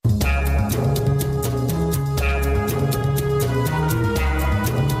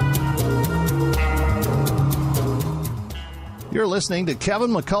listening to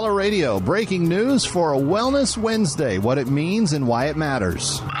Kevin McCullough Radio, breaking news for a Wellness Wednesday, what it means and why it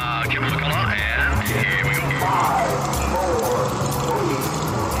matters. Kevin McCullough, and here we go. 5, 4, 3,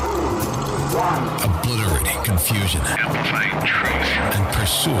 2, 1. Obliterating confusion. Amplifying truth. And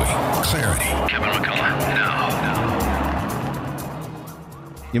pursuing clarity. Kevin McCullough, now.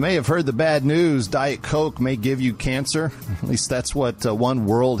 You may have heard the bad news. Diet Coke may give you cancer. At least that's what one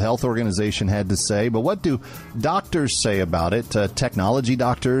World Health Organization had to say. But what do doctors say about it? Technology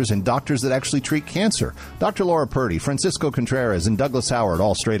doctors and doctors that actually treat cancer. Dr. Laura Purdy, Francisco Contreras, and Douglas Howard,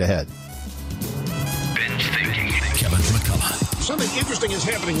 all straight ahead. Binge thinking. Kevin McCullough. Something interesting is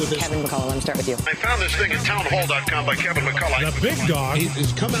happening with this. Kevin McCullough, let me start with you. I found this thing at townhall.com by Kevin McCullough. The big dog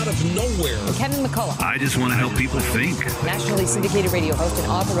has come out of nowhere. Kevin McCullough. I just want to help people think. Nationally syndicated radio host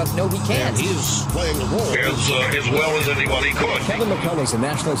and author of No He Can't. He is playing the role as well as anybody could. Kevin McCullough is a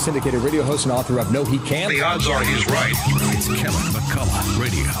nationally syndicated radio host and author of No He Can't. The odds are he's right. It's Kevin McCullough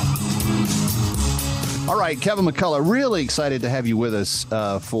Radio. All right, Kevin McCullough, really excited to have you with us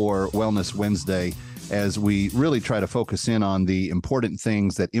for Wellness Wednesday, as we really try to focus in on the important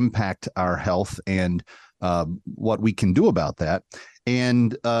things that impact our health and what we can do about that.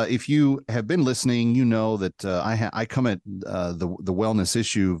 And if you have been listening, you know that I come at the wellness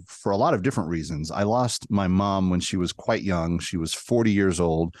issue for a lot of different reasons. I lost my mom when she was quite young. She was 40 years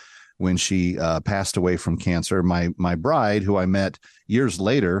old when she passed away from cancer. My bride, who I met years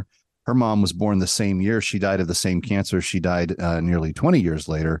later, her mom was born the same year. She died of the same cancer. She died nearly 20 years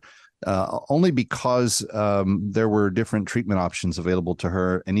later. Only because there were different treatment options available to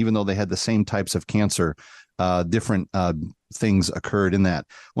her. And even though they had the same types of cancer, different things occurred in that.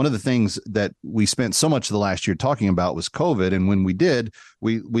 One of the things that we spent so much of the last year talking about was COVID. And when we did,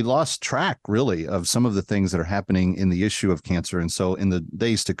 we lost track, really, of some of the things that are happening in the issue of cancer. And so in the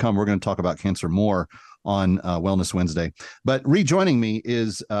days to come, we're going to talk about cancer more on Wellness Wednesday. But rejoining me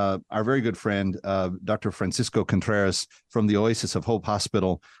is our very good friend, Dr. Francisco Contreras from the Oasis of Hope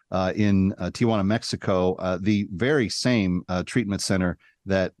Hospital in Tijuana, Mexico, the very same treatment center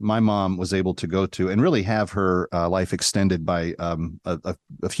that my mom was able to go to and really have her life extended by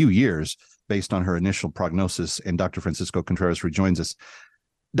a few years based on her initial prognosis. And Dr. Francisco Contreras rejoins us.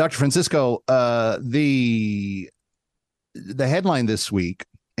 Dr. Francisco, the headline this week,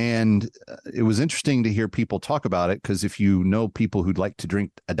 and it was interesting to hear people talk about it, because if you know people who'd like to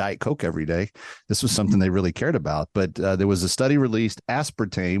drink a Diet Coke every day, this was something they really cared about. But there was a study released,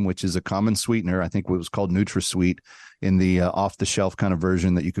 aspartame, which is a common sweetener. I think what was called NutraSweet in the off-the-shelf kind of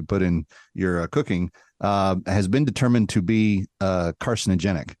version that you could put in your cooking, has been determined to be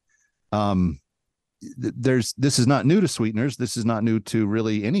carcinogenic. This is not new to sweeteners. This is not new to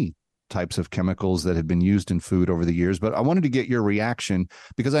really any types of chemicals that have been used in food over the years. But I wanted to get your reaction,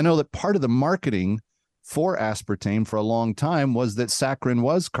 because I know that part of the marketing for aspartame for a long time was that saccharin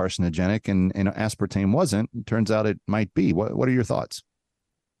was carcinogenic and aspartame wasn't. It turns out it might be. What are your thoughts?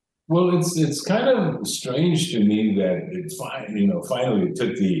 Well, it's kind of strange to me that finally it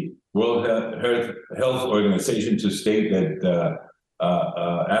took the World Health Organization to state that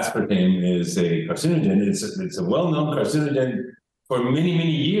aspartame is a carcinogen. It's a well-known carcinogen for many,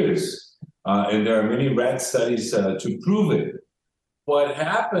 many years. And there are many rat studies to prove it. What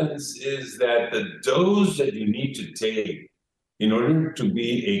happens is that the dose that you need to take in order to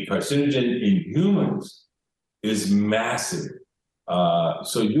be a carcinogen in humans is massive.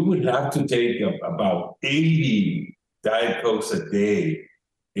 So you would have to take about 80 Diet Cokes a day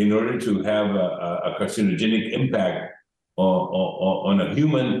in order to have a carcinogenic impact on a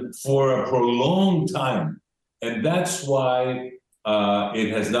human for a prolonged time. And that's why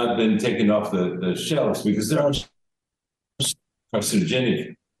it has not been taken off the shelves, because there are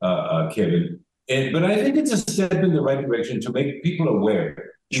carcinogenic, Kevin. But I think it's a step in the right direction to make people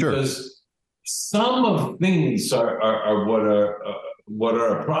aware. Sure. Because some of things are what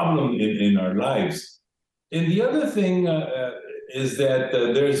are a problem in our lives. And the other thing is that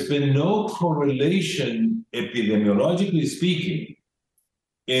there's been no correlation, epidemiologically speaking,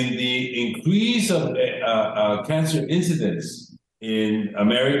 in the increase of cancer incidence in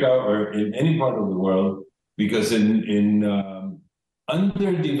America or in any part of the world, because in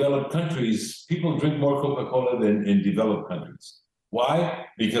underdeveloped countries, people drink more Coca-Cola than in developed countries. Why?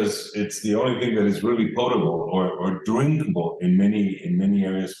 Because it's the only thing that is really potable or drinkable in many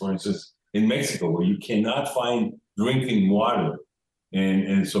areas. For instance, in Mexico, where you cannot find drinking water,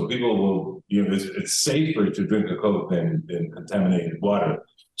 and so people will, it's safer to drink a Coke than contaminated water.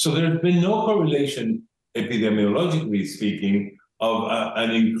 So there's been no correlation, epidemiologically speaking, of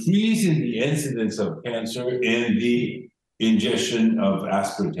an increase in the incidence of cancer in the ingestion of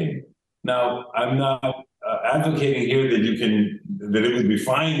aspartame. Now, I'm not advocating here that it would be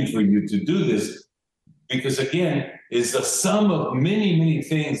fine for you to do this, because again, it's the sum of many, many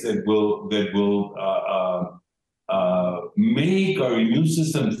things that will make our immune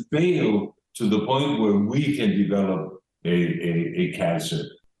system fail to the point where we can develop a cancer.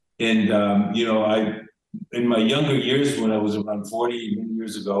 And in my younger years, when I was around 40 many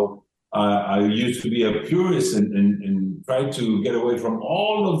years ago, I used to be a purist and tried to get away from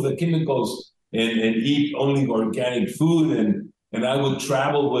all of the chemicals and eat only organic food. And I would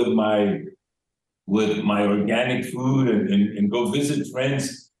travel with my organic food and go visit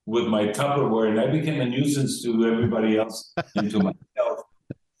friends with my Tupperware. And I became a nuisance to everybody else and to myself.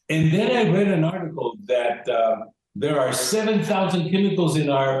 And then I read an article that there are 7,000 chemicals in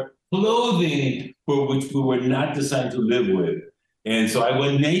our clothing for which we were not designed to live with. And so I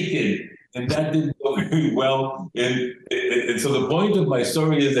went naked, and that didn't go very well. And so the point of my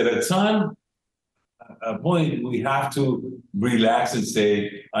story is that at some point, we have to relax and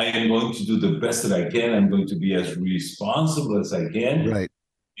say, I am going to do the best that I can. I'm going to be as responsible as I can. Right.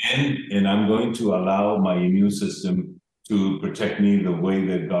 And I'm going to allow my immune system to protect me the way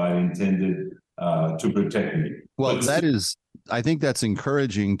that God intended to protect me. Well, I think that's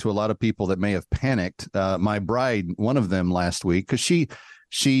encouraging to a lot of people that may have panicked. My bride, one of them last week, because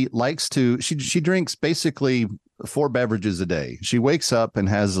she likes to, she drinks basically 4 beverages a day. She wakes up and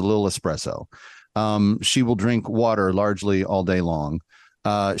has a little espresso. She will drink water largely all day long.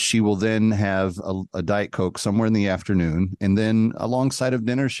 She will then have a Diet Coke somewhere in the afternoon. And then alongside of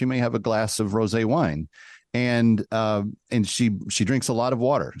dinner, she may have a glass of rosé wine. And she drinks a lot of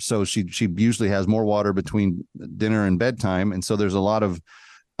water. So she usually has more water between dinner and bedtime. And so there's a lot of,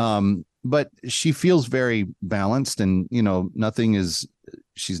 but she feels very balanced, and,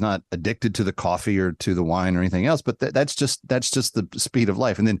 she's not addicted to the coffee or to the wine or anything else, but that's just the speed of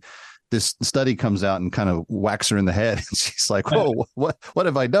life. And then this study comes out and kind of whacks her in the head. And she's like, "Whoa, what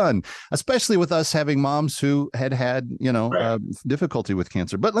have I done?" Especially with us having moms who had difficulty with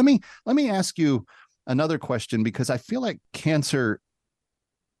cancer. But let me ask you another question, because I feel like cancer,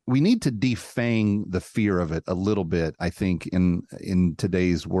 we need to defang the fear of it a little bit, I think, in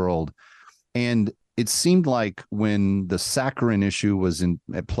today's world. And it seemed like when the saccharin issue was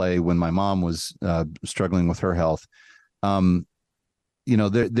at play, when my mom was struggling with her health,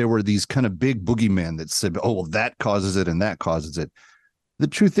 there were these kind of big boogeymen that said, "Oh, well, that causes it and that causes it." The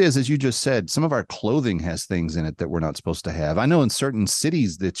truth is, as you just said, some of our clothing has things in it that we're not supposed to have. I know in certain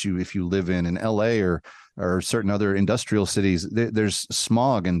cities that if you live in LA or certain other industrial cities, there's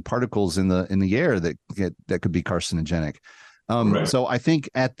smog and particles in the air that could be carcinogenic. Right. So I think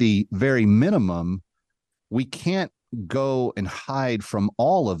at the very minimum, we can't go and hide from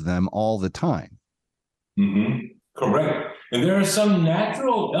all of them all the time. Mm-hmm. Correct. And there are some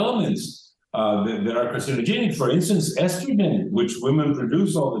natural elements that are carcinogenic. For instance, estrogen, which women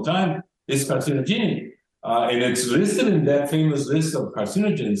produce all the time, is carcinogenic. And it's listed in that famous list of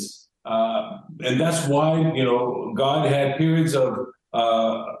carcinogens. And that's why, God had periods of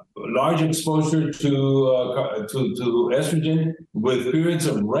large exposure to estrogen with periods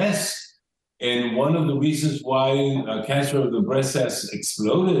of rest. And one of the reasons why cancer of the breast has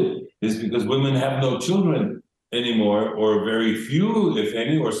exploded is because women have no children anymore, or very few, if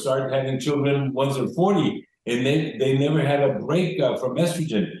any, or start having children once they're 40, and they never had a break from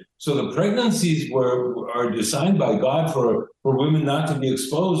estrogen. So the pregnancies are designed by God for women not to be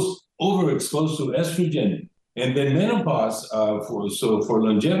overexposed to estrogen, and then menopause for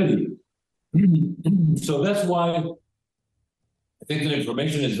longevity. So that's why I think the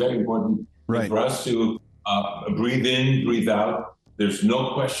information is very important, right, for us to breathe in, breathe out. There's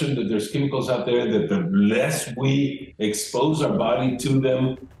no question that there's chemicals out there that the less we expose our body to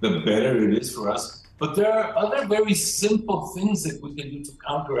them, the better it is for us. But there are other very simple things that we can do to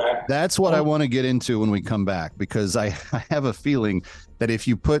counteract. That's what I want to get into when we come back, because I have a feeling that if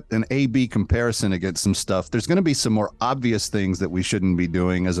you put an A-B comparison against some stuff, there's going to be some more obvious things that we shouldn't be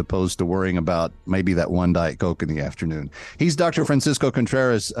doing, as opposed to worrying about maybe that one Diet Coke in the afternoon. He's Dr. Francisco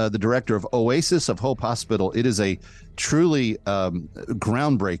Contreras, the director of Oasis of Hope Hospital. It is a truly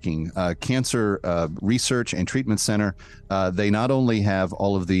groundbreaking cancer research and treatment center. They not only have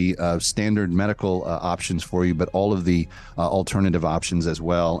all of the standard medical options for you, but all of the alternative options as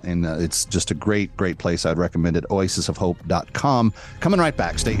well. And it's just a great, great place. I'd recommend it. oasisofhope.com. Coming right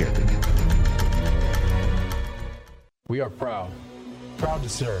back. Stay here. We are proud to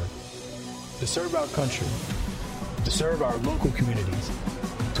serve our country, to serve our local communities,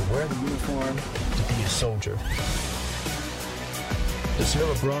 to wear the uniform, to be a soldier, to serve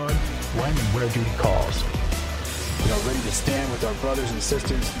abroad when and where duty calls. We are ready to stand with our brothers and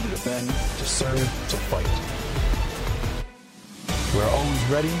sisters to defend, to serve, to fight. We're always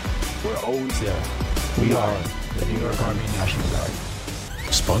ready. We're always there. We are the New York Army National Guard.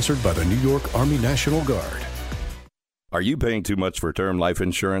 Sponsored by the New York Army National Guard. Are you paying too much for term life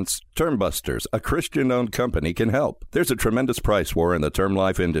insurance? Term Busters, a Christian-owned company, can help. There's a tremendous price war in the term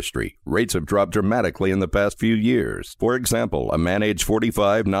life industry. Rates have dropped dramatically in the past few years. For example, a man age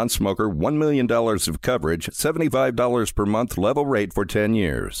 45, non-smoker, $1 million of coverage, $75 per month level rate for 10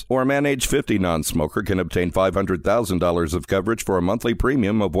 years. Or a man age 50 non-smoker can obtain $500,000 of coverage for a monthly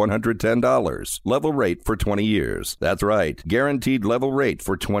premium of $110. Level rate for 20 years. That's right, guaranteed level rate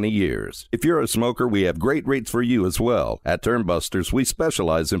for 20 years. If you're a smoker, we have great rates for you as well. At Term Busters, we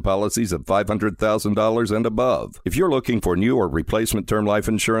specialize in policies of $500,000 and above. If you're looking for new or replacement term life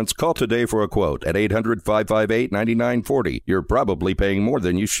insurance, call today for a quote at 800-558-9940. You're probably paying more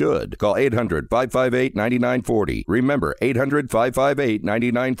than you should. Call 800-558-9940. Remember,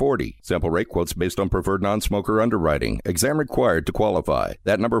 800-558-9940. Sample rate quotes based on preferred non-smoker underwriting. Exam required to qualify.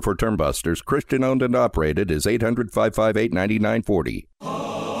 That number for Term Busters, Christian-owned and operated, is 800-558-9940.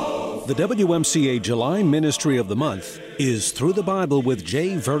 The WMCA July Ministry of the Month is Through the Bible with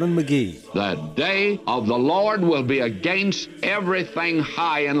J. Vernon McGee. The day of the Lord will be against everything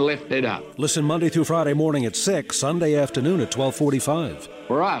high and lifted up. Listen Monday through Friday morning at 6, Sunday afternoon at 12:45.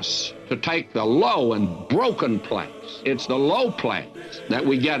 For us to take the low and broken place, it's the low place that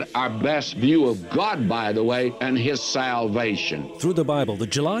we get our best view of God, by the way, and His salvation. Through the Bible, the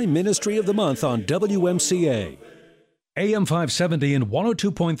July Ministry of the Month on WMCA. AM 570 and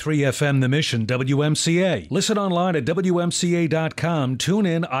 102.3 FM, The Mission, WMCA. Listen online at WMCA.com. Tune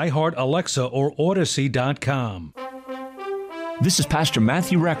in, iHeart, Alexa, or Odyssey.com. This is Pastor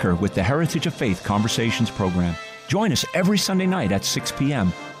Matthew Recker with the Heritage of Faith Conversations program. Join us every Sunday night at 6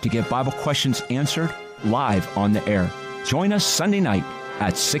 p.m. to get Bible questions answered live on the air. Join us Sunday night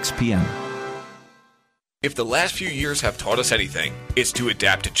at 6 p.m. If the last few years have taught us anything, it's to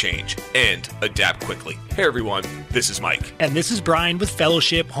adapt to change and adapt quickly. Hey everyone, this is Mike. And this is Brian with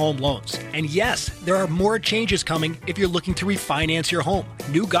Fellowship Home Loans. And yes, there are more changes coming if you're looking to refinance your home.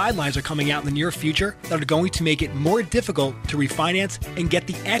 New guidelines are coming out in the near future that are going to make it more difficult to refinance and get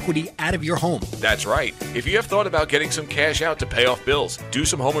the equity out of your home. That's right. If you have thought about getting some cash out to pay off bills, do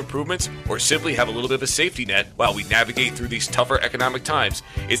some home improvements, or simply have a little bit of a safety net while we navigate through these tougher economic times,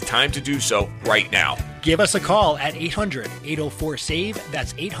 it's time to do so right now. Give us a call at 800-804-SAVE.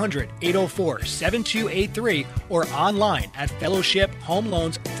 That's 800-804-7283 or online at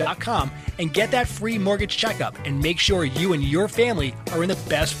fellowshiphomeloans.com and get that free mortgage checkup and make sure you and your family are in the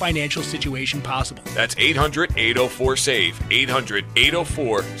best financial situation possible. That's 800-804-SAVE,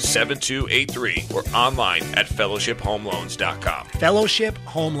 800-804-7283 or online at fellowshiphomeloans.com. Fellowship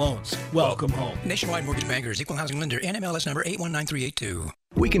Home Loans. Welcome home. Nationwide Mortgage Bankers, Equal Housing Lender, NMLS number 819382.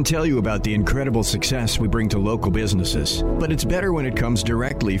 We can tell you about the incredible success we bring to local businesses, but it's better when it comes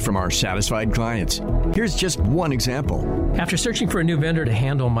directly from our satisfied clients. Here's just one example. After searching for a new vendor to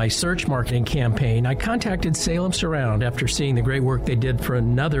handle my search marketing campaign, I contacted Salem Surround after seeing the great work they did for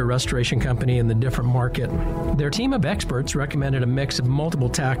another restoration company in the different market. Their team of experts recommended a mix of multiple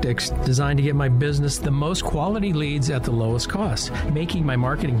tactics designed to get my business the most quality leads at the lowest cost, making my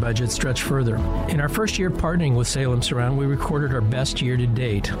marketing budget stretch further. In our first year partnering with Salem Surround, we recorded our best year to date.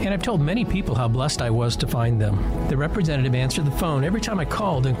 And I've told many people how blessed I was to find them. The representative answered the phone every time I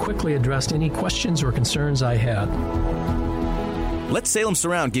called and quickly addressed any questions or concerns I had. Let Salem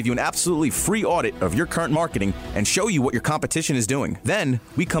Surround give you an absolutely free audit of your current marketing and show you what your competition is doing. Then,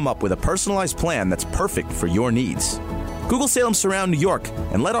 we come up with a personalized plan that's perfect for your needs. Google Salem Surround New York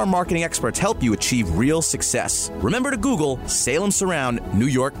and let our marketing experts help you achieve real success. Remember to Google Salem Surround New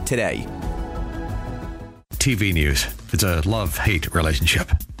York today. TV news. It's a love-hate relationship.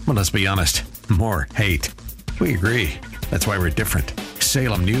 Well, let's be honest, more hate. We agree. That's why we're different.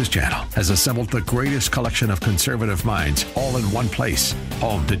 Salem News Channel has assembled the greatest collection of conservative minds all in one place.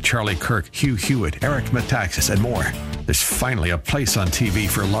 Home to Charlie Kirk, Hugh Hewitt, Eric Metaxas, and more. There's finally a place on TV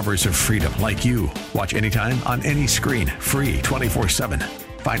for lovers of freedom like you. Watch anytime on any screen, free 24/7.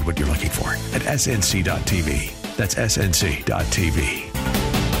 Find what you're looking for at snc.tv. That's snc.tv.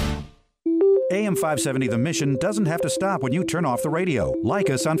 AM 570 The Mission doesn't have to stop when you turn off the radio. Like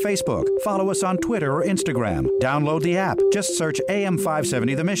us on Facebook. Follow us on Twitter or Instagram. Download the app. Just search AM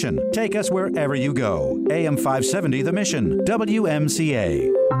 570 The Mission. Take us wherever you go. AM 570 The Mission.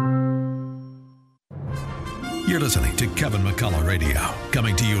 WMCA. You're listening to Kevin McCullough Radio,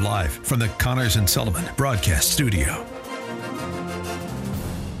 coming to you live from the Connors and Sullivan Broadcast Studio.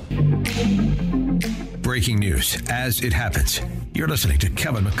 Breaking news as it happens. You're listening to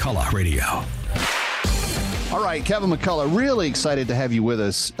Kevin McCullough Radio. All right, Kevin McCullough, really excited to have you with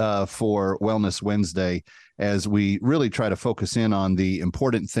us for Wellness Wednesday as we really try to focus in on the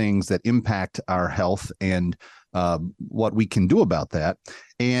important things that impact our health and what we can do about that.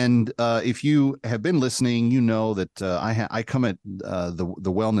 And if you have been listening, you know that I come at the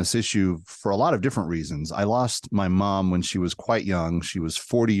wellness issue for a lot of different reasons. I lost my mom when she was quite young. She was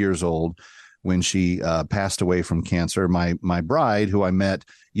 40 years old when she passed away from cancer. My bride, who I met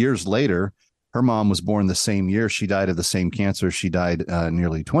years later, her mom was born the same year. She died of the same cancer. She died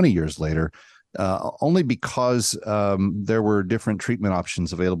nearly 20 years later. Only because there were different treatment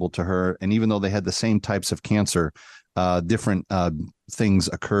options available to her. And even though they had the same types of cancer, different things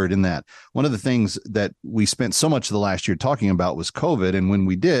occurred in that. One of the things that we spent so much of the last year talking about was COVID. And when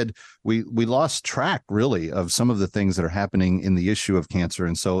we did, we lost track, really, of some of the things that are happening in the issue of cancer.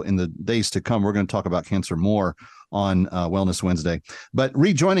 And so in the days to come, we're going to talk about cancer more on Wellness Wednesday. But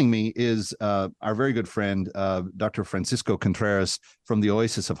rejoining me is our very good friend, Dr. Francisco Contreras from the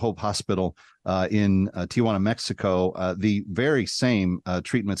Oasis of Hope Hospital in Tijuana, Mexico, the very same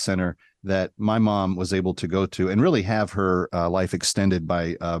treatment center that my mom was able to go to and really have her life extended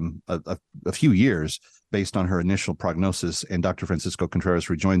by a few years based on her initial prognosis. And Dr. Francisco Contreras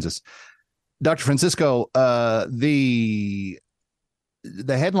rejoins us. Dr. Francisco, the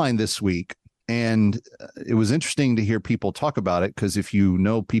headline this week, and it was interesting to hear people talk about it, because if you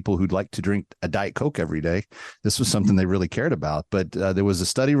know people who'd like to drink a Diet Coke every day, this was something they really cared about. But there was a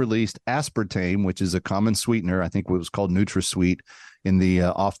study released, aspartame, which is a common sweetener. I think it was called NutraSweet in the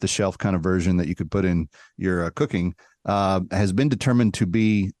off-the-shelf kind of version that you could put in your cooking, has been determined to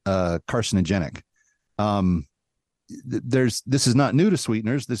be carcinogenic. This is not new to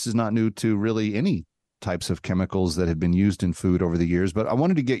sweeteners. This is not new to really any types of chemicals that have been used in food over the years. But I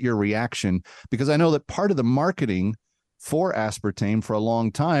wanted to get your reaction, because I know that part of the marketing for aspartame for a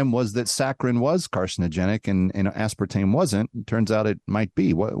long time was that saccharin was carcinogenic and aspartame wasn't. It turns out it might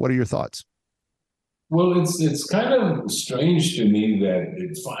be. What are your thoughts? Well, it's kind of strange to me that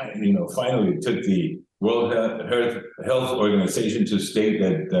it finally took the World Health Organization to state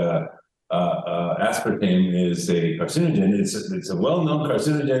that aspartame is a carcinogen. It's a well-known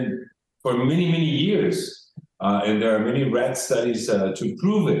carcinogen for many, many years, and there are many rat studies to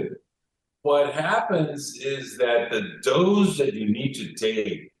prove it. What happens is that the dose that you need to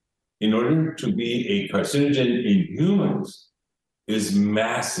take in order to be a carcinogen in humans is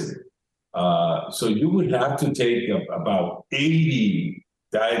massive. So you would have to take about 80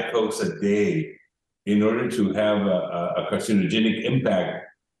 Diet Cokes a day in order to have a carcinogenic impact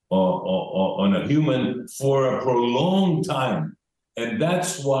on a human for a prolonged time. And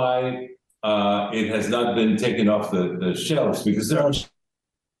that's why it has not been taken off the shelves, because there are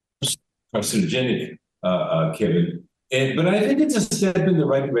carcinogenic, Kevin. But I think it's a step in the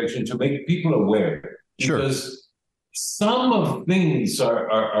right direction to make people aware. Because some of things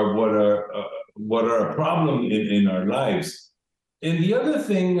are what are a problem in our lives. And the other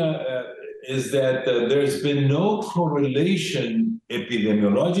thing is that there's been no correlation,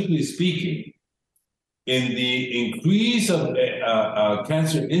 epidemiologically speaking, in the increase of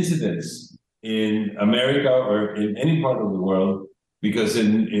cancer incidence in America or in any part of the world, because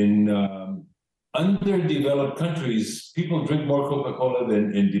in underdeveloped countries, people drink more Coca-Cola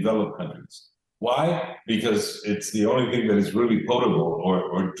than in developed countries. Why? Because it's the only thing that is really potable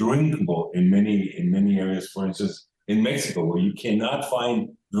or drinkable in many areas. For instance, in Mexico, where you cannot find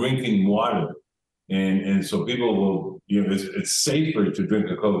drinking water. And so people will, it's safer to drink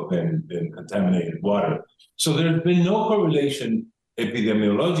a Coke than contaminated water. So there's been no correlation,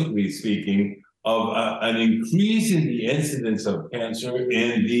 epidemiologically speaking, of an increase in the incidence of cancer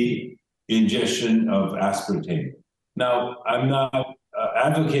in the ingestion of aspartame. Now, I'm not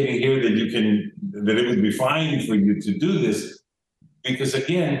advocating here that it would be fine for you to do this, because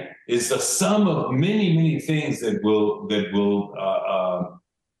again, it's the sum of many things that will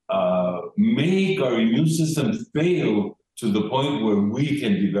make our immune system fail to the point where we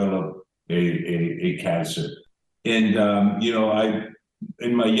can develop a cancer. And I,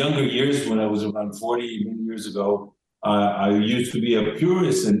 in my younger years, when I was around 40 many years ago, I used to be a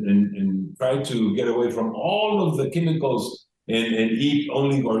purist and try to get away from all of the chemicals and eat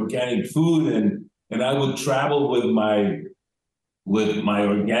only organic food. And I would travel with my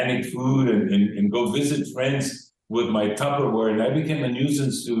organic food and go visit friends with my Tupperware, and I became a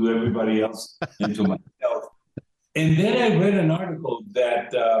nuisance to everybody else and to myself. And then I read an article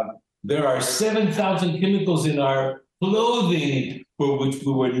that there are 7,000 chemicals in our clothing for which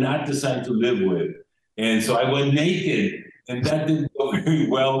we were not designed to live with. And so I went naked, and that didn't go very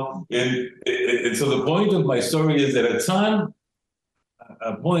well. And so the point of my story is that a ton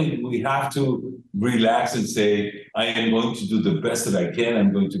point, we have to relax and say, I am going to do the best that I can.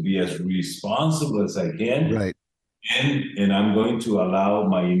 I'm going to be as responsible as I can. Right. And I'm going to allow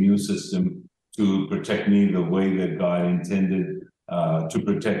my immune system to protect me the way that God intended to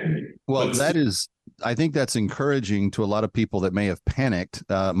protect me. Well, I think that's encouraging to a lot of people that may have panicked.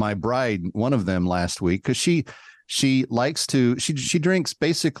 My bride, one of them last week, because she likes to, she drinks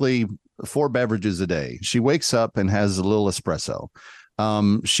basically 4 beverages a day. She wakes up and has a little espresso.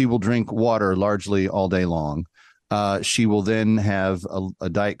 She will drink water largely all day long. She will then have a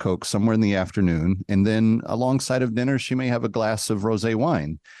Diet Coke somewhere in the afternoon. And then alongside of dinner, she may have a glass of rosé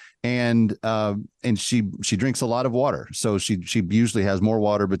wine. And she drinks a lot of water. So she usually has more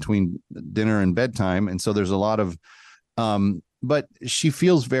water between dinner and bedtime. And so there's a lot of, but she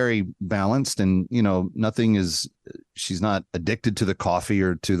feels very balanced, and, she's not addicted to the coffee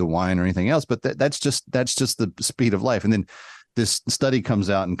or to the wine or anything else, but that's just the speed of life. And then this study comes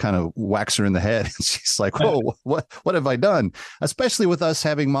out and kind of whacks her in the head. And she's like, whoa, what have I done? Especially with us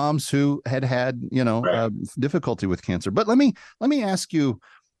having moms who had difficulty with cancer. But let me ask you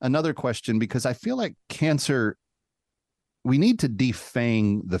another question, because I feel like cancer, we need to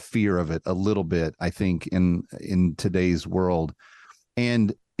defang the fear of it a little bit, I think, in today's world.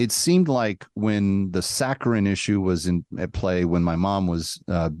 And it seemed like when the saccharin issue was at play, when my mom was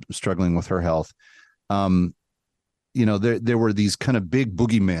struggling with her health, there were these kind of big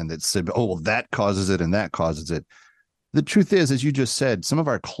boogeymen that said, oh, well, that causes it and that causes it. The truth is, as you just said, some of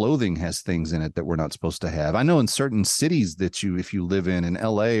our clothing has things in it that we're not supposed to have. I know in certain cities that if you live in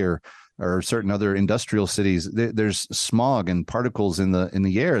LA or certain other industrial cities, there's smog and particles in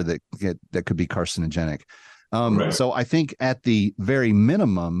the air that could be carcinogenic. Right. So I think at the very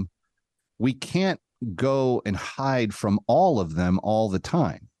minimum, we can't go and hide from all of them all the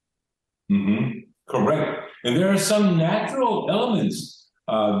time. Mm-hmm. Correct. And there are some natural elements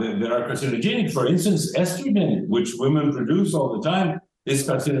that are carcinogenic. For instance, estrogen, which women produce all the time, is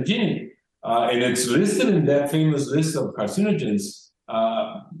carcinogenic. And it's listed in that famous list of carcinogens.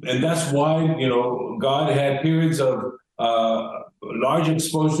 And that's why, God had periods of large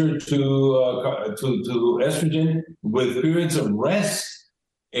exposure to estrogen with periods of rest.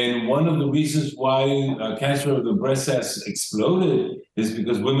 And one of the reasons why cancer of the breast has exploded is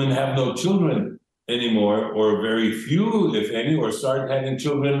because women have no children anymore, or very few, if any, or start having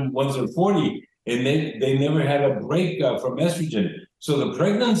children once they're 40, and they never had a break from estrogen. So the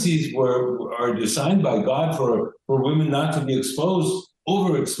pregnancies are designed by God for women not to be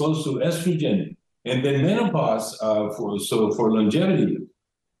overexposed to estrogen, and then menopause for longevity.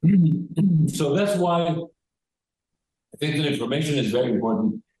 So that's why I think the information is very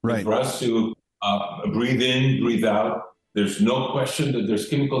important, right, for us to breathe in, breathe out. There's no question that there's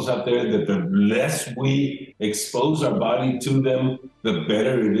chemicals out there that the less we expose our body to them, the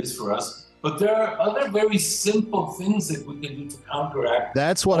better it is for us. But there are other very simple things that we can do to counteract.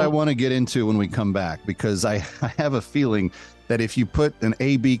 That's what I want to get into when we come back, because I have a feeling that if you put an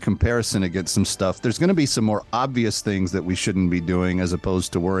A-B comparison against some stuff, there's going to be some more obvious things that we shouldn't be doing, as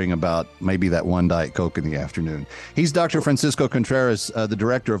opposed to worrying about maybe that one Diet Coke in the afternoon. He's Dr. Francisco Contreras, the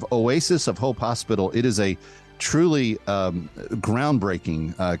director of Oasis of Hope Hospital. It is a truly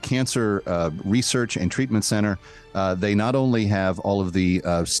groundbreaking cancer research and treatment center. They not only have all of the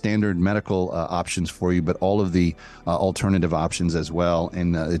standard medical options for you, but all of the alternative options as well.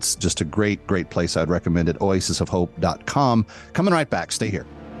 And it's just a great, great place. I'd recommend it. oasisofhope.com. Coming right back. Stay here.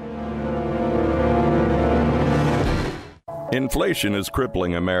 Inflation is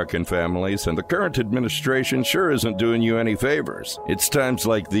crippling American families, and the current administration sure isn't doing you any favors. It's times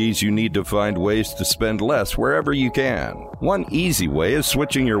like these you need to find ways to spend less wherever you can. One easy way is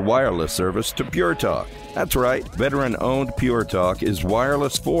switching your wireless service to Pure Talk. That's right, veteran-owned Pure Talk is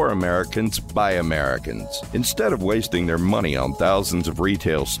wireless for Americans by Americans. Instead of wasting their money on thousands of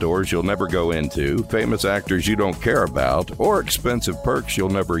retail stores you'll never go into, famous actors you don't care about, or expensive perks you'll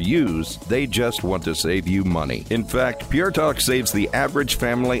never use, they just want to save you money. In fact, Pure Talk saves the average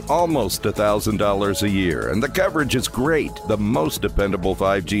family almost $1,000 a year, and the coverage is great. The most dependable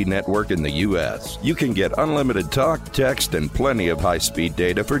 5G network in the U.S. You can get unlimited talk, text, and plenty of high-speed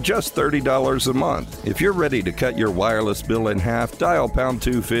data for just $30 a month. If you're ready to cut your wireless bill in half, dial pound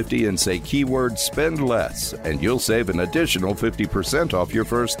 250 and say keyword spend less, and you'll save an additional 50% off your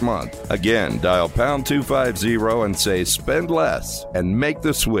first month. Again, dial pound 250 and say spend less, and make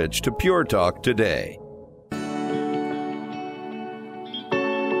the switch to Pure Talk today.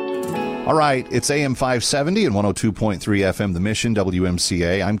 All right, it's AM 570 and 102.3 FM, The Mission,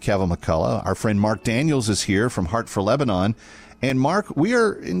 WMCA. I'm Kevin McCullough. Our friend Mark Daniels is here from Heart for Lebanon. And Mark, we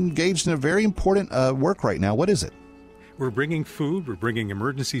are engaged in a very important work right now. What is it? We're bringing food, we're bringing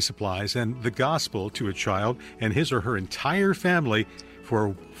emergency supplies, and the gospel to a child and his or her entire family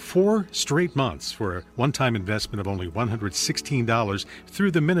for 4 straight months for a one-time investment of only $116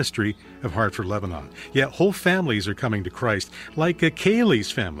 through the ministry of Heart for Lebanon. Yet whole families are coming to Christ, like Kaylee's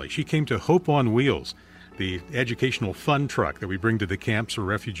family. She came to Hope on Wheels, the educational fun truck that we bring to the camps for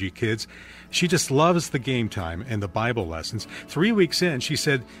refugee kids. She just loves the game time and the Bible lessons. 3 weeks in, she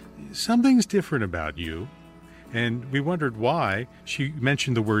said, "Something's different about you." And we wondered why. She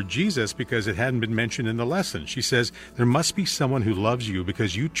mentioned the word Jesus because it hadn't been mentioned in the lesson. She says, there must be someone who loves you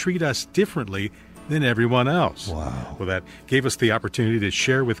because you treat us differently than everyone else. Wow. Well, that gave us the opportunity to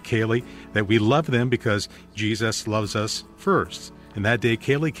share with Kaylee that we love them because Jesus loves us first. And that day,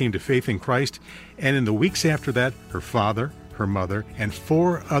 Kaylee came to faith in Christ. And in the weeks after that, her father, her mother, and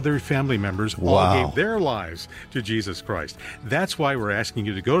 4 other family members all gave their lives to Jesus Christ. That's why we're asking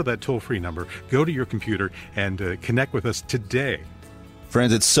you to go to that toll-free number, go to your computer, and connect with us today.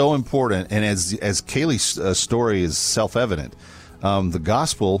 Friends, it's so important. And as Kaylee's story is self-evident, the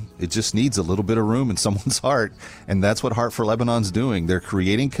gospel, it just needs a little bit of room in someone's heart. And that's what Heart for Lebanon's doing. They're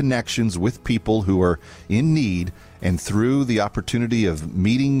creating connections with people who are in need. And through the opportunity of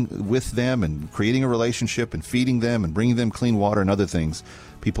meeting with them and creating a relationship and feeding them and bringing them clean water and other things,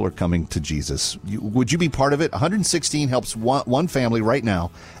 people are coming to Jesus. Would you be part of it? 116 helps one family right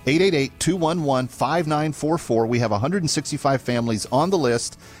now. 888-211-5944. We have 165 families on the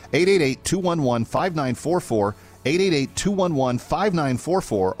list. 888-211-5944.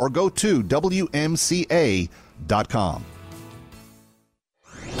 888-211-5944. Or go to WMCA.com.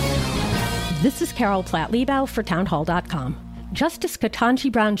 This is Carol Platt-Liebau for townhall.com. Justice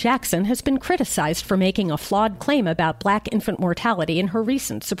Ketanji Brown Jackson has been criticized for making a flawed claim about black infant mortality in her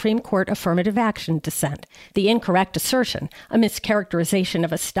recent Supreme Court affirmative action dissent. The incorrect assertion, a mischaracterization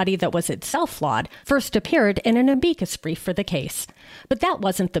of a study that was itself flawed, first appeared in an amicus brief for the case. But that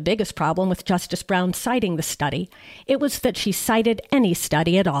wasn't the biggest problem with Justice Brown citing the study. It was that she cited any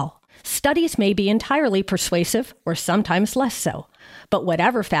study at all. Studies may be entirely persuasive, or sometimes less so. But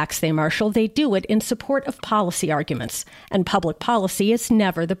whatever facts they marshal, they do it in support of policy arguments, and public policy is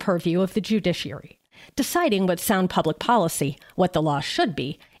never the purview of the judiciary. Deciding what's sound public policy, what the law should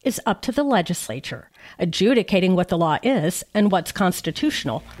be, is up to the legislature. Adjudicating what the law is and what's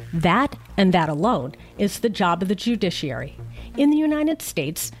constitutional, that and that alone, is the job of the judiciary. In the United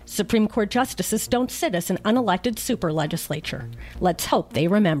States, Supreme Court justices don't sit as an unelected super legislature. Let's hope they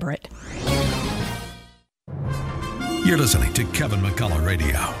remember it. You're listening to Kevin McCullough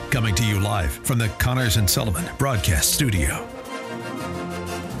Radio, coming to you live from the Connors and Sullivan Broadcast Studio.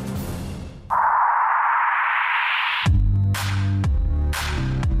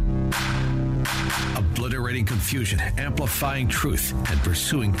 Obliterating confusion, amplifying truth, and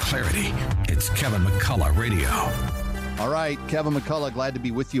pursuing clarity. It's Kevin McCullough Radio. All right, Kevin McCullough, glad to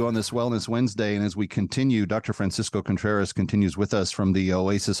be with you on this Wellness Wednesday. And as we continue, Dr. Francisco Contreras continues with us from the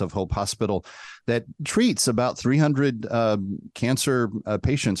Oasis of Hope Hospital that treats about 300 cancer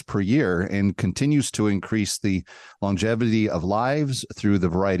patients per year and continues to increase the longevity of lives through the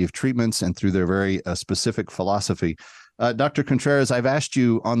variety of treatments and through their very specific philosophy. Dr. Contreras, I've asked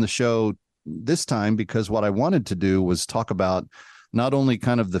you on the show this time because what I wanted to do was talk about not only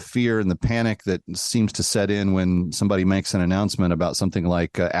kind of the fear and the panic that seems to set in when somebody makes an announcement about something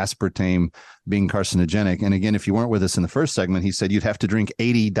like aspartame being carcinogenic. And again, if you weren't with us in the first segment, he said you'd have to drink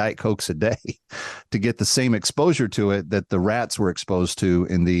 80 Diet Cokes a day to get the same exposure to it that the rats were exposed to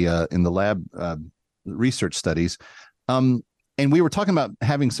in the lab research studies. And we were talking about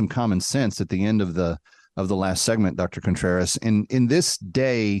having some common sense at the end of the last segment, Dr. Contreras. In this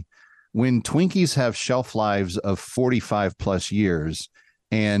day, when Twinkies have shelf lives of 45 plus years,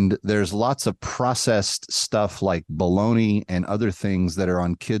 and there's lots of processed stuff like bologna and other things that are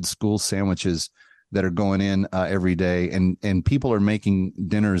on kids' school sandwiches that are going in every day, and people are making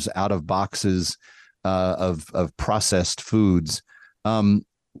dinners out of boxes of processed foods,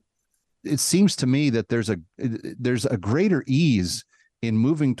 it seems to me that there's a greater ease in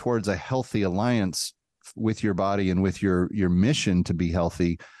moving towards a healthy alliance with your body and with your mission to be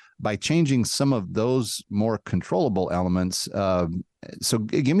healthy by changing some of those more controllable elements. So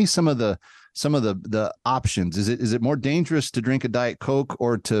give me some of the options. Is it more dangerous to drink a Diet Coke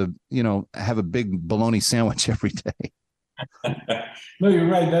or to, have a big bologna sandwich every day? No, you're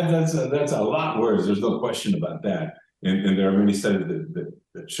right. That's a lot worse. There's no question about that. And there are many studies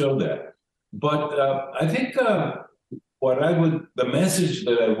that show that. But I think the message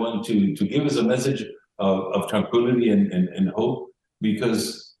that I want to give is a message of tranquility and hope,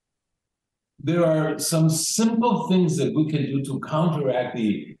 because there are some simple things that we can do to counteract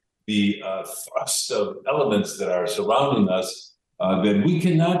the thrust of elements that are surrounding us that we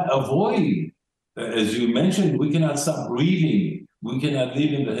cannot avoid. As you mentioned, we cannot stop breathing. We cannot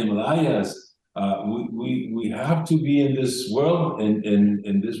live in the Himalayas. We have to be in this world,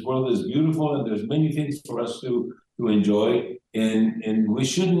 and this world is beautiful, and there's many things for us to enjoy, and we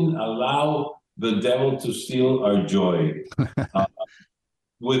shouldn't allow the devil to steal our joy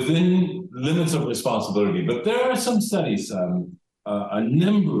within limits of responsibility. But there are some studies, a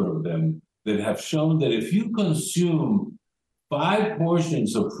number of them, that have shown that if you consume 5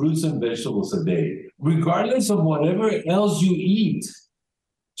 portions of fruits and vegetables a day, regardless of whatever else you eat,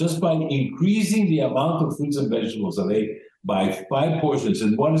 just by increasing the amount of fruits and vegetables a day by 5 portions.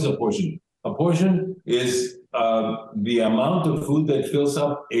 And what is a portion? A portion is the amount of food that fills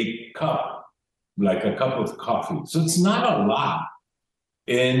up a cup, like a cup of coffee. So it's not a lot.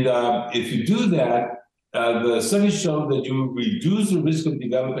 And if you do that, the studies show that you reduce the risk of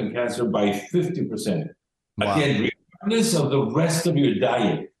developing cancer by 50%. Wow. Again, regardless of the rest of your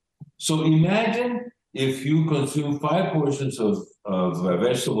diet. So imagine if you consume 5 portions of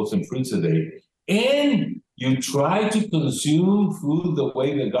vegetables and fruits a day, and you try to consume food the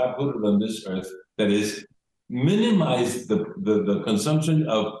way that God put it on this earth, that is, minimize the consumption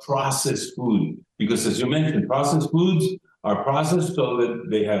of processed food. Because as you mentioned, processed foods are processed so that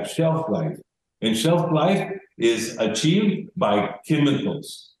they have shelf life. And shelf life is achieved by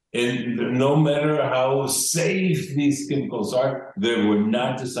chemicals. And no matter how safe these chemicals are, they were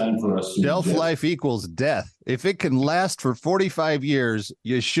not designed for us to Shelf life equals death. If it can last for 45 years,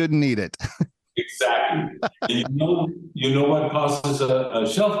 you shouldn't eat it. Exactly. And you know what causes a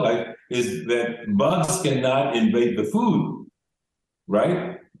shelf life is that bugs cannot invade the food,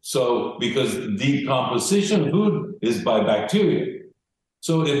 right? So because decomposition of food is by bacteria.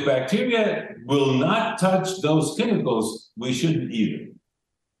 So if bacteria will not touch those chemicals, we shouldn't eat it.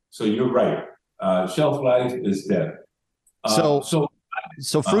 So you're right. Shelf life is death.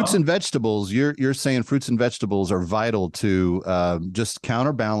 So fruits and vegetables, you're saying fruits and vegetables are vital to just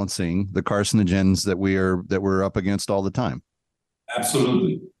counterbalancing the carcinogens that we're up against all the time.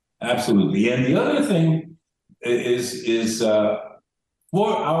 Absolutely. And the other thing is 4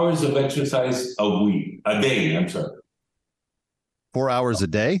 hours of exercise a day. 4 hours a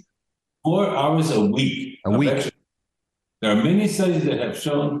day? 4 hours a week. There are many studies that have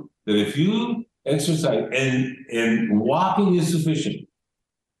shown that if you exercise, and walking is sufficient.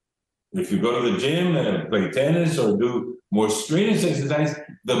 If you go to the gym and play tennis or do more strenuous exercise,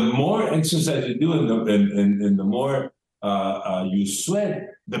 the more exercise you do and the more you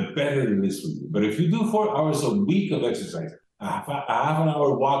sweat, the better it is for you. But if you do 4 hours a week of exercise, a half an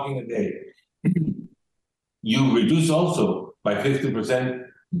hour walking a day, you reduce also by 50%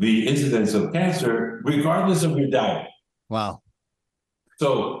 the incidence of cancer, regardless of your diet. Wow.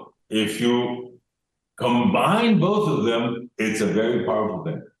 So if you combine both of them, it's a very powerful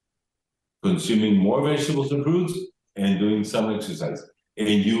thing. Consuming more vegetables and fruits and doing some exercise.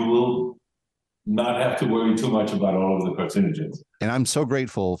 And you will not have to worry too much about all of the carcinogens. And I'm so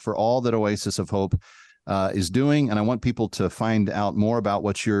grateful for all that Oasis of Hope is doing. And I want people to find out more about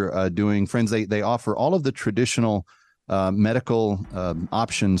what you're doing. Friends, they offer all of the traditional medical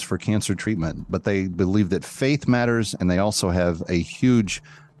options for cancer treatment, but they believe that faith matters, and they also have a huge,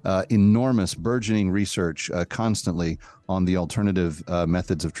 enormous, burgeoning research constantly on the alternative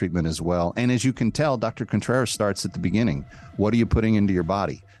methods of treatment as well. And as you can tell, Dr. Contreras starts at the beginning. What are you putting into your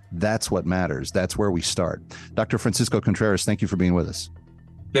body? That's what matters. That's where we start. Dr. Francisco Contreras, thank you for being with us.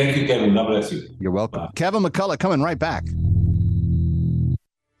 Thank you, Kevin. God bless you. You're welcome. Bye. Kevin McCullough coming right back.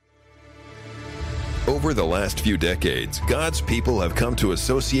 Over the last few decades, God's people have come to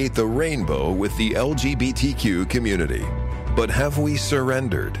associate the rainbow with the LGBTQ community. But have we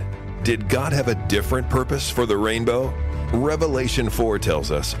surrendered? Did God have a different purpose for the rainbow? Revelation 4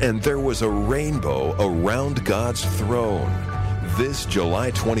 tells us, and there was a rainbow around God's throne. This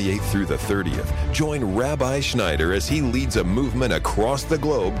July 28th through the 30th, join Rabbi Schneider as he leads a movement across the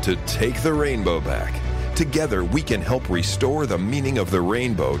globe to take the rainbow back. Together, we can help restore the meaning of the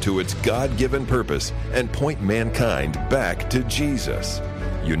rainbow to its God-given purpose and point mankind back to Jesus.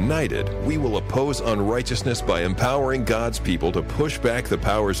 United, we will oppose unrighteousness by empowering God's people to push back the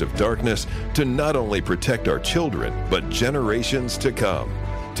powers of darkness to not only protect our children, but generations to come.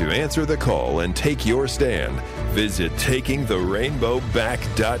 To answer the call and take your stand, visit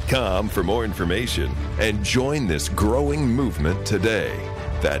TakingTheRainbowBack.com for more information and join this growing movement today.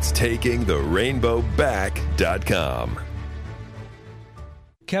 That's TakingTheRainbowBack.com.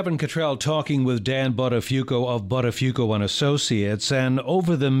 Kevin Cottrell talking with Dan Buttafuoco of Buttafuoco and Associates, and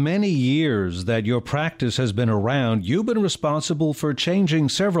over the many years that your practice has been around, you've been responsible for changing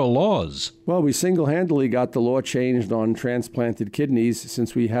several laws. Well, we single-handedly got the law changed on transplanted kidneys,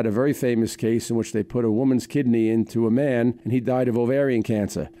 since we had a very famous case in which they put a woman's kidney into a man and he died of ovarian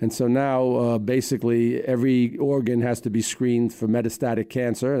cancer. And so now basically every organ has to be screened for metastatic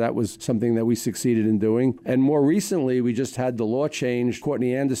cancer. That was something that we succeeded in doing. And more recently, we just had the law changed.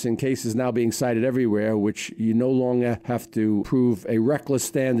 Courtney Anderson case is now being cited everywhere, which you no longer have to prove a reckless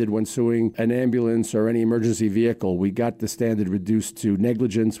standard when suing an ambulance or any emergency vehicle. We got the standard reduced to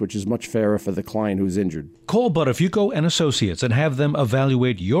negligence, which is much fairer for the client who's injured. Call Buttafuoco and Associates and have them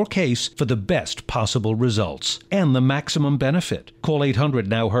evaluate your case for the best possible results and the maximum benefit. Call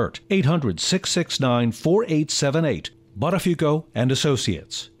 800-NOW-HURT, 800-669-4878. Buttafuoco and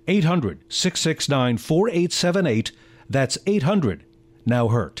Associates, 800-669-4878. That's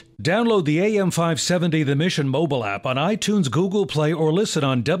 800-NOW-HURT. Download the AM570 The Mission mobile app on iTunes, Google Play, or listen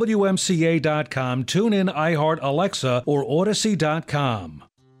on WMCA.com, TuneIn, iHeart, Alexa, or Odyssey.com.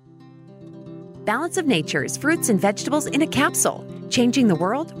 Balance of Nature's fruits and vegetables in a capsule, changing the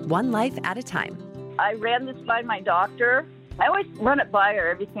world one life at a time. I ran this by my doctor. I always run it by her,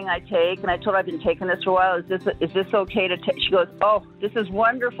 everything I take, and I told her I've been taking this for a while. Is this okay to take? She goes, oh, this is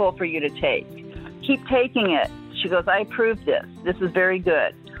wonderful for you to take. Keep taking it. She goes, I approve this. This is very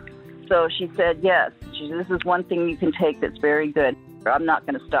good. So she said, yes. She said, this is one thing you can take that's very good. I'm not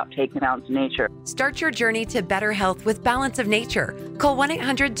going to stop taking Balance of Nature. Start your journey to better health with Balance of Nature. Call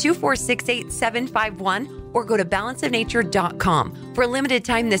 1-800-246-8751 or go to balanceofnature.com. For a limited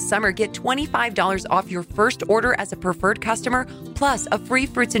time this summer, get $25 off your first order as a preferred customer, plus a free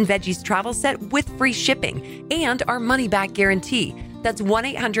fruits and veggies travel set with free shipping and our money-back guarantee. That's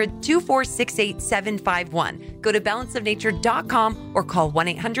 1-800-246-8751. Go to balanceofnature.com or call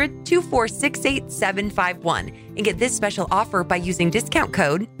 1-800-246-8751 and get this special offer by using discount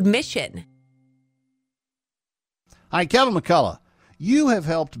code MISSION. Hi, Kevin McCullough. You have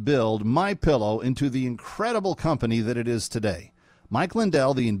helped build MyPillow into the incredible company that it is today. Mike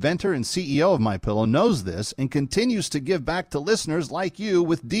Lindell, the inventor and CEO of MyPillow, knows this and continues to give back to listeners like you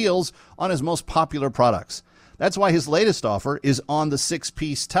with deals on his most popular products. That's why his latest offer is on the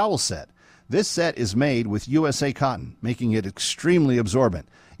 6-piece towel set. This set is made with USA cotton, making it extremely absorbent,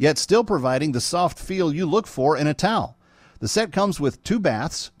 yet still providing the soft feel you look for in a towel. The set comes with 2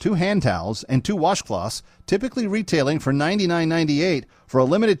 baths, 2 hand towels, and 2 washcloths, typically retailing for $99.98. For a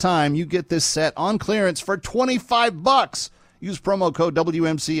limited time, you get this set on clearance for $25. Use promo code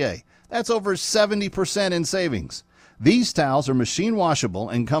WMCA. That's over 70% in savings. These towels are machine washable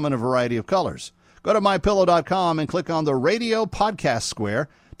and come in a variety of colors. Go to MyPillow.com and click on the radio podcast square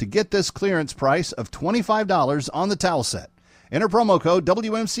to get this clearance price of $25 on the towel set. Enter promo code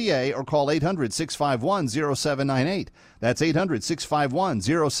WMCA or call 800-651-0798. That's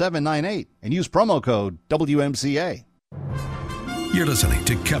 800-651-0798 and use promo code WMCA. You're listening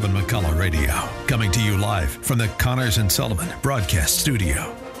to Kevin McCullough Radio, coming to you live from the Connors and Sullivan Broadcast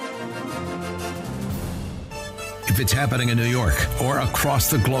Studio. If it's happening in New York or across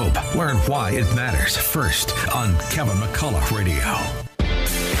the globe, learn why it matters first on Kevin McCullough Radio.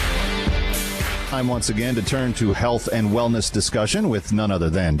 Time once again to turn to health and wellness discussion with none other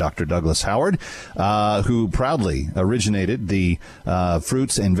than Dr. Douglas Howard, who proudly originated the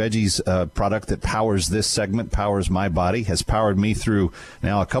fruits and veggies product that powers this segment, powers my body, has powered me through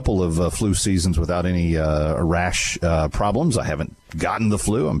now a couple of flu seasons without any rash problems. I haven't gotten the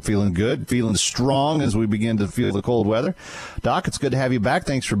flu. I'm feeling good, feeling strong as we begin to feel the cold weather. Doc, it's good to have you back.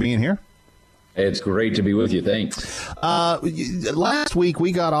 Thanks for being here. It's great to be with you. Thanks. Last week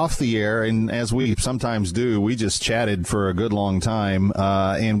we got off the air, and as we sometimes do, we just chatted for a good long time,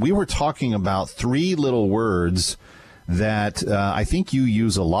 and we were talking about 3 little words that I think you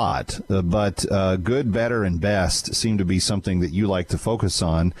use a lot, but good, better, and best seem to be something that you like to focus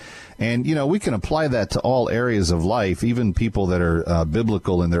on. And, you know, we can apply that to all areas of life. Even people that are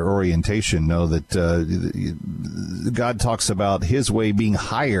biblical in their orientation know that God talks about his way being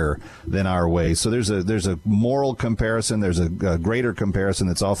higher than our way. So there's a moral comparison. There's a greater comparison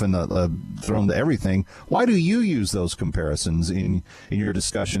that's often thrown to everything. Why do you use those comparisons in your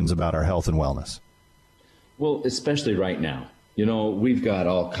discussions about our health and wellness? Well, especially right now. You know, we've got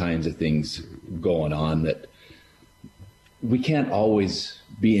all kinds of things going on that we can't always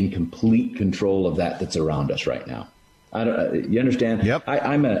be in complete control of that's around us right now. You understand? Yep.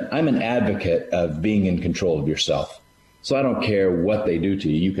 I'm an advocate of being in control of yourself. So I don't care what they do to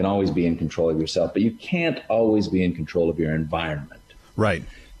you. You can always be in control of yourself, but you can't always be in control of your environment. Right.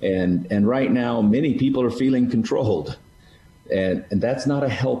 And right now, many people are feeling controlled. And that's not a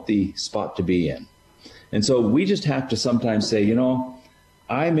healthy spot to be in. And so we just have to sometimes say, you know,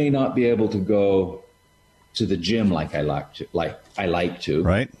 I may not be able to go to the gym like I like to,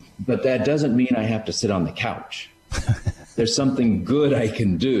 right? But that doesn't mean I have to sit on the couch. There's something good I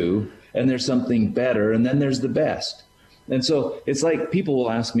can do, and there's something better, and then there's the best. And so it's like people will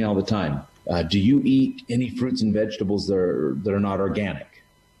ask me all the time, do you eat any fruits and vegetables that are not organic?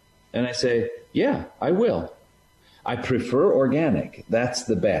 And I say, yeah, I will. I prefer organic. That's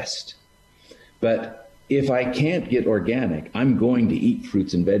the best. But if I can't get organic, I'm going to eat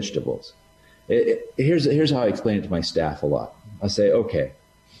fruits and vegetables. Here's how I explain it to my staff a lot. I say, okay,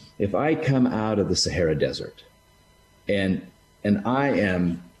 if I come out of the Sahara Desert and I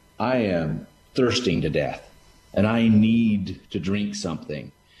am thirsting to death and I need to drink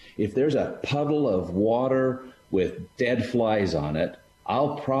something, if there's a puddle of water with dead flies on it,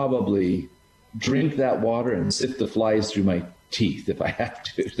 I'll probably drink that water and sift the flies through my teeth if I have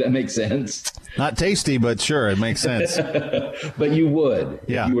to. Does that make sense? Not tasty, but sure, it makes sense. But you would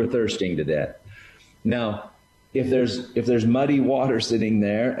if you were thirsting to death. Now, if there's muddy water sitting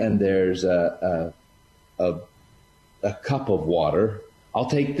there and there's a cup of water, I'll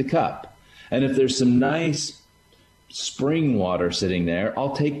take the cup. And if there's some nice spring water sitting there,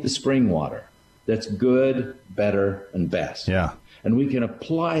 I'll take the spring water. That's good, better, and best. Yeah. And we can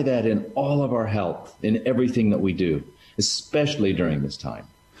apply that in all of our health, in everything that we do, especially during this time.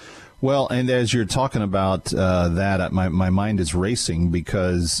 Well, and as you're talking about that, my mind is racing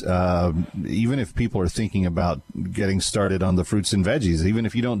because even if people are thinking about getting started on the fruits and veggies, even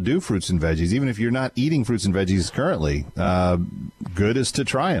if you don't do fruits and veggies, even if you're not eating fruits and veggies currently, good is to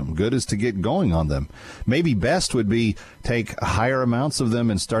try them. Good is to get going on them. Maybe best would be take higher amounts of them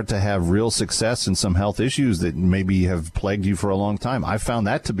and start to have real success in some health issues that maybe have plagued you for a long time. I found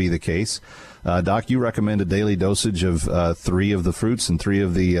that to be the case. Doc, you recommend a daily dosage of 3 of the fruits and 3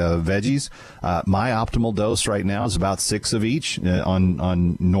 of the veggies. My optimal dose right now is about 6 of each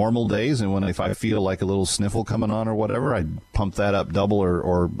on normal days, and if I feel like a little sniffle coming on or whatever, I pump that up double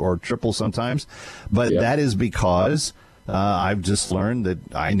or triple sometimes. But that is because I've just learned that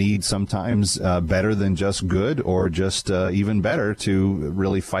I need sometimes better than just good or just even better to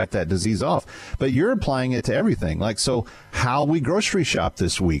really fight that disease off. But you're applying it to everything. Like, so how we grocery shop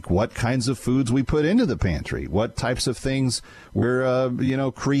this week, what kinds of foods we put into the pantry, what types of things we're,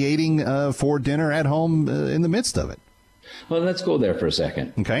 creating for dinner at home in the midst of it. Well, let's go there for a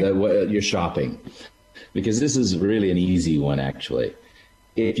second. Okay. You're shopping, because this is really an easy one, actually.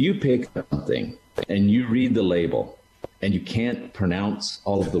 If you pick something and you read the label, and you can't pronounce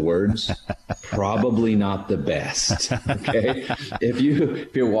all of the words, probably not the best. Okay, if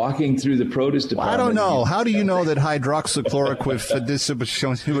you're walking through the produce department, I don't know. How do you know that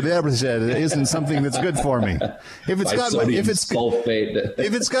hydroxychloroquine whatever it said isn't something that's good for me? If it's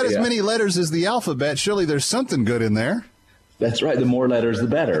got as many letters as the alphabet, surely there's something good in there. That's right. The more letters, the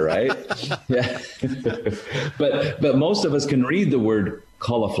better, right? Yeah. But most of us can read the word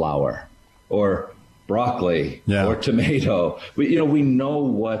cauliflower or broccoli or tomato. We know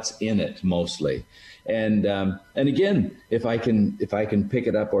what's in it mostly. And again, if I can pick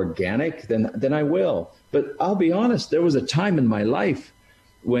it up organic, then I will. But I'll be honest, there was a time in my life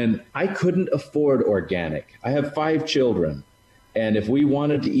when I couldn't afford organic. I have 5 children, and if we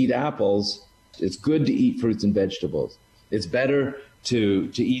wanted to eat apples, it's good to eat fruits and vegetables. It's better to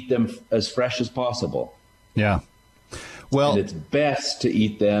eat them as fresh as possible. Yeah. Well, and it's best to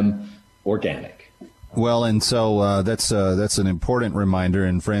eat them organic. Well, and so that's an important reminder.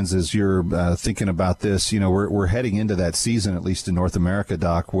 And friends, as you're thinking about this, we're heading into that season, at least in North America,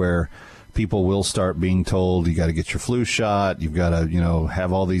 Doc, where people will start being told you got to get your flu shot, you've got to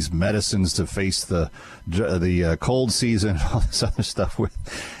have all these medicines to face the cold season, all this other stuff.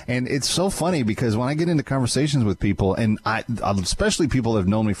 And it's so funny because when I get into conversations with people, and especially people that have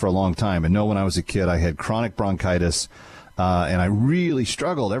known me for a long time and know when I was a kid I had chronic bronchitis. And I really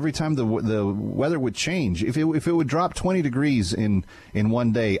struggled every time the weather would change. If it would drop 20 degrees in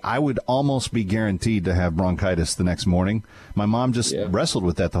one day, I would almost be guaranteed to have bronchitis the next morning. My mom just wrestled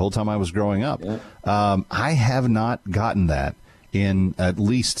with that the whole time I was growing up. Yeah. I have not gotten that in at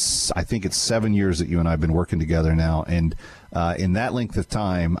least, I think it's 7 years that you and I have been working together now. And in that length of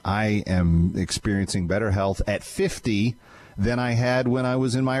time, I am experiencing better health at 50 than I had when I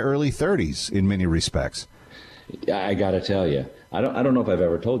was in my early 30s in many respects. I got to tell you, I don't know if I've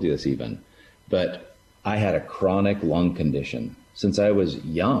ever told you this even, but I had a chronic lung condition since I was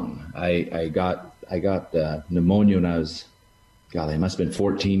young. I got pneumonia when I was golly, I must have been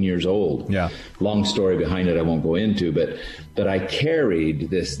 14 years old. Yeah. Long story behind it I won't go into, but I carried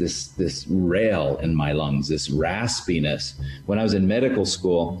this rail in my lungs, this raspiness. When I was in medical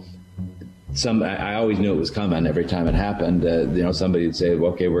school, I always knew it was coming every time it happened. Somebody would say,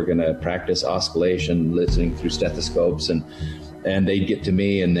 okay, we're going to practice oscillation, listening through stethoscopes, and they'd get to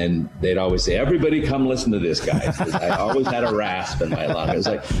me, and then they'd always say, everybody come listen to this guy. I always had a rasp in my lung. It was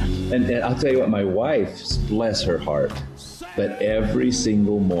like, and I'll tell you what, my wife, bless her heart, but every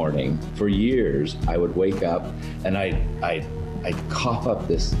single morning for years, I would wake up and I'd cough up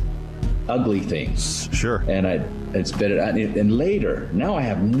this ugly thing. Sure. And I'd spit it out. And later, now I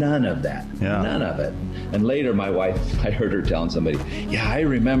have none of that. Yeah. None of it. And later, my wife, I heard her telling somebody, yeah, I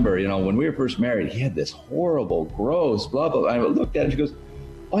remember, when we were first married, he had this horrible, gross, blah, blah, blah. I looked at her and she goes,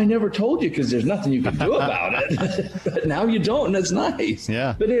 oh, I never told you because there's nothing you can do about it. But now you don't, and it's nice.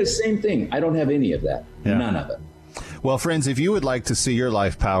 Yeah. But it's the same thing. I don't have any of that. Yeah. None of it. Well, friends, if you would like to see your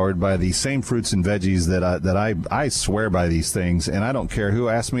life powered by the same fruits and veggies that I swear by these things, and I don't care who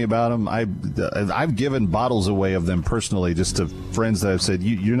asks me about them, I've given bottles away of them personally just to friends that I've said,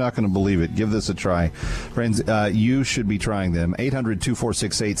 you're not going to believe it. Give this a try. Friends, you should be trying them.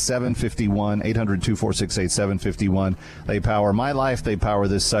 800-246-8751, 800-246-8751. They power my life. They power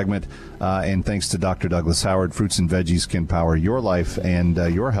this segment. And thanks to Dr. Douglas Howard, fruits and veggies can power your life and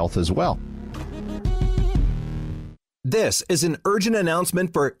your health as well. This is an urgent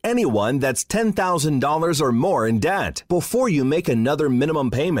announcement for anyone that's $10,000 or more in debt. Before you make another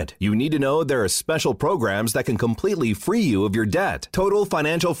minimum payment, you need to know there are special programs that can completely free you of your debt. Total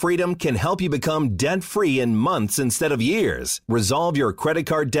Financial Freedom can help you become debt-free in months instead of years. Resolve your credit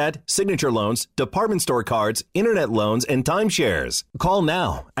card debt, signature loans, department store cards, internet loans, and timeshares. Call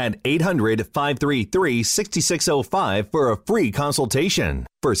now at 800-533-6605 for a free consultation.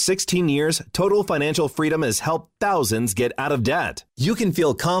 For 16 years, Total Financial Freedom has helped thousands get out of debt. You can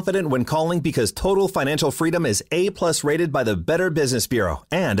feel confident when calling because Total Financial Freedom is A+ rated by the Better Business Bureau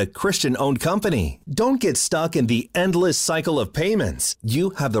and a Christian-owned company. Don't get stuck in the endless cycle of payments. You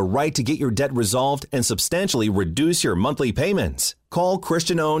have the right to get your debt resolved and substantially reduce your monthly payments. Call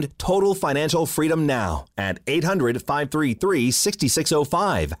Christian-owned Total Financial Freedom now at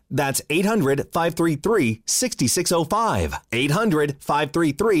 800-533-6605. That's 800-533-6605.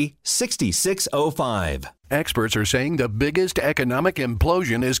 800-533-6605. Experts are saying the biggest economic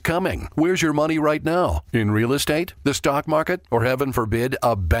implosion is coming. Where's your money right now? In real estate, the stock market, or heaven forbid,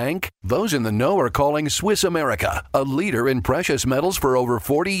 a bank? Those in the know are calling Swiss America, a leader in precious metals for over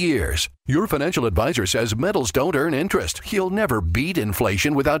 40 years. Your financial advisor says metals don't earn interest. You'll never beat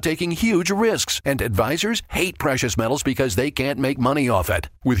inflation without taking huge risks. And advisors hate precious metals because they can't make money off it.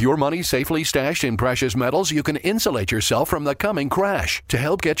 With your money safely stashed in precious metals, you can insulate yourself from the coming crash. To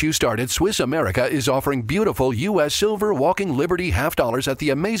help get you started, Swiss America is offering beautiful U.S. silver walking Liberty half dollars at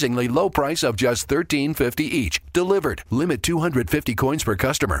the amazingly low price of just $13.50 each. Delivered. Limit 250 coins per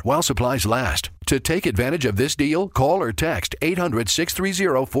customer while supplies last. To take advantage of this deal, call or text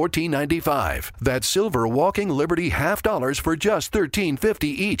 800-630-1495. That's silver walking Liberty half dollars for just $13.50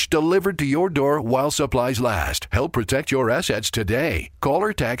 each, delivered to your door while supplies last. Help protect your assets today. Call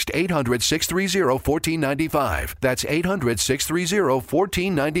or text 800-630-1495. That's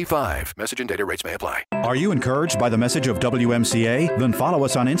 800-630-1495. Message and data rates may apply. Are you encouraged by the message of WMCA? Then follow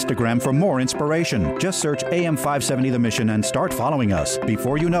us on Instagram for more inspiration. Just search AM570 The Mission and start following us.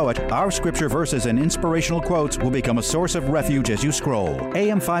 Before you know it, our scripture verses and inspirational quotes will become a source of refuge as you scroll.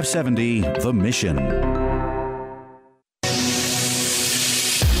 AM570 The Mission.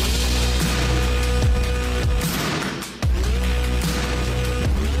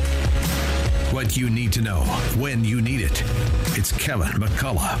 What you need to know when you need it. It's Kevin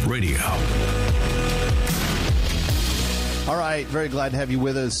McCullough Radio. All right, very glad to have you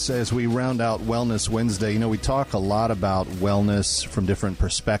with us as we round out Wellness Wednesday. You know, we talk a lot about wellness from different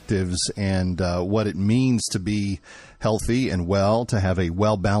perspectives and what it means to be healthy and well, to have a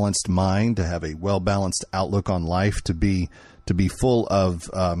well-balanced mind, to have a well-balanced outlook on life, to be full of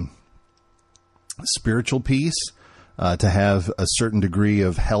spiritual peace, to have a certain degree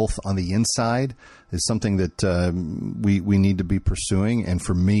of health on the inside is something that we need to be pursuing. And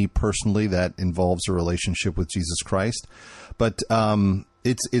for me personally, that involves a relationship with Jesus Christ. But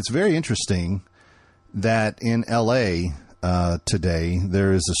it's very interesting that in L.A. Today,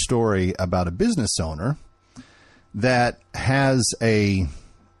 there is a story about a business owner that has a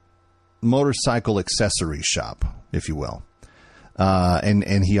motorcycle accessory shop, if you will.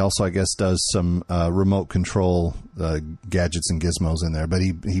 And he also, I guess, does some remote control gadgets and gizmos in there. But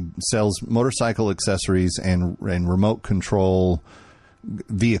he sells motorcycle accessories and remote control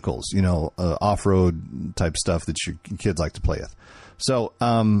vehicles, off-road type stuff that your kids like to play with. So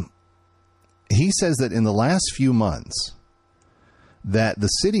he says that in the last few months that the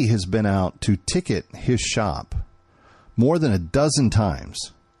city has been out to ticket his shop more than a dozen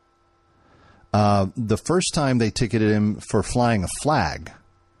times. The first time they ticketed him for flying a flag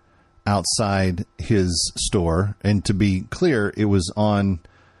outside his store. And to be clear, it was on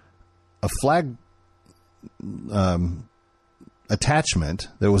a flag attachment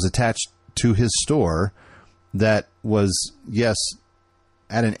that was attached to his store that was, yes,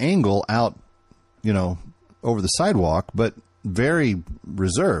 at an angle out, over the sidewalk, but very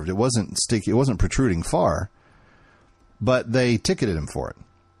reserved. It wasn't sticky. It wasn't protruding far, but they ticketed him for it.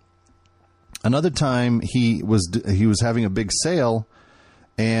 Another time he was having a big sale,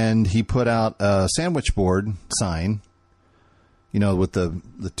 and he put out a sandwich board sign, with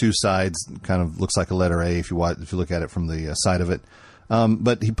the two sides, kind of looks like a letter A if you look at it from the side of it.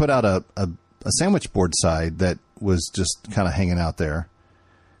 But he put out a sandwich board side that was just kind of hanging out there,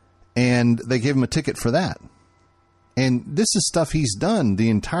 and they gave him a ticket for that. And this is stuff he's done the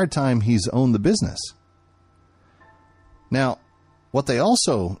entire time he's owned the business. Now, what they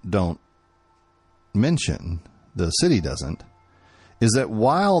also don't mention, the city doesn't, is that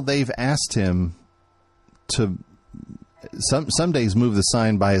while they've asked him to some days move the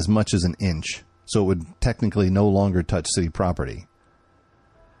sign by as much as an inch, so it would technically no longer touch city property,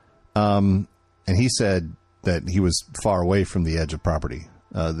 and he said that he was far away from the edge of property,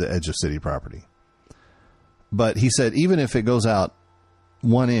 the edge of city property. But he said even if it goes out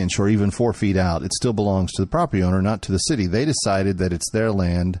 1 inch or even 4 feet out, it still belongs to the property owner, not to the city. They decided that it's their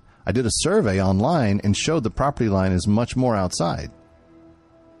land. I did a survey online and showed the property line is much more outside.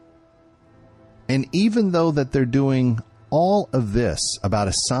 And even though that they're doing all of this about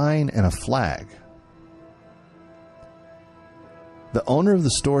a sign and a flag, the owner of the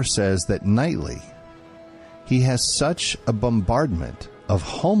store says that nightly he has such a bombardment of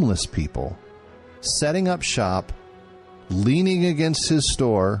homeless people setting up shop, leaning against his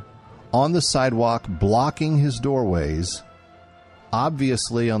store, on the sidewalk, blocking his doorways,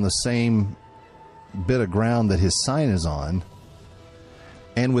 obviously on the same bit of ground that his sign is on.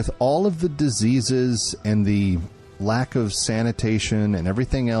 And with all of the diseases and the lack of sanitation and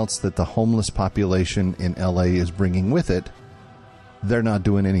everything else that the homeless population in LA is bringing with it, they're not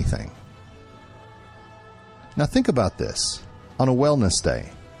doing anything. Now think about this. On a wellness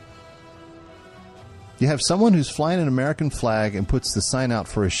day, you have someone who's flying an American flag and puts the sign out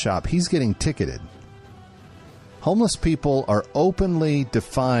for his shop. He's getting ticketed. Homeless people are openly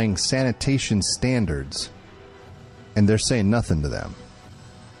defying sanitation standards, and they're saying nothing to them.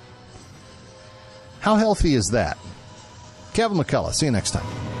 How healthy is that? Kevin McCullough. See you next time.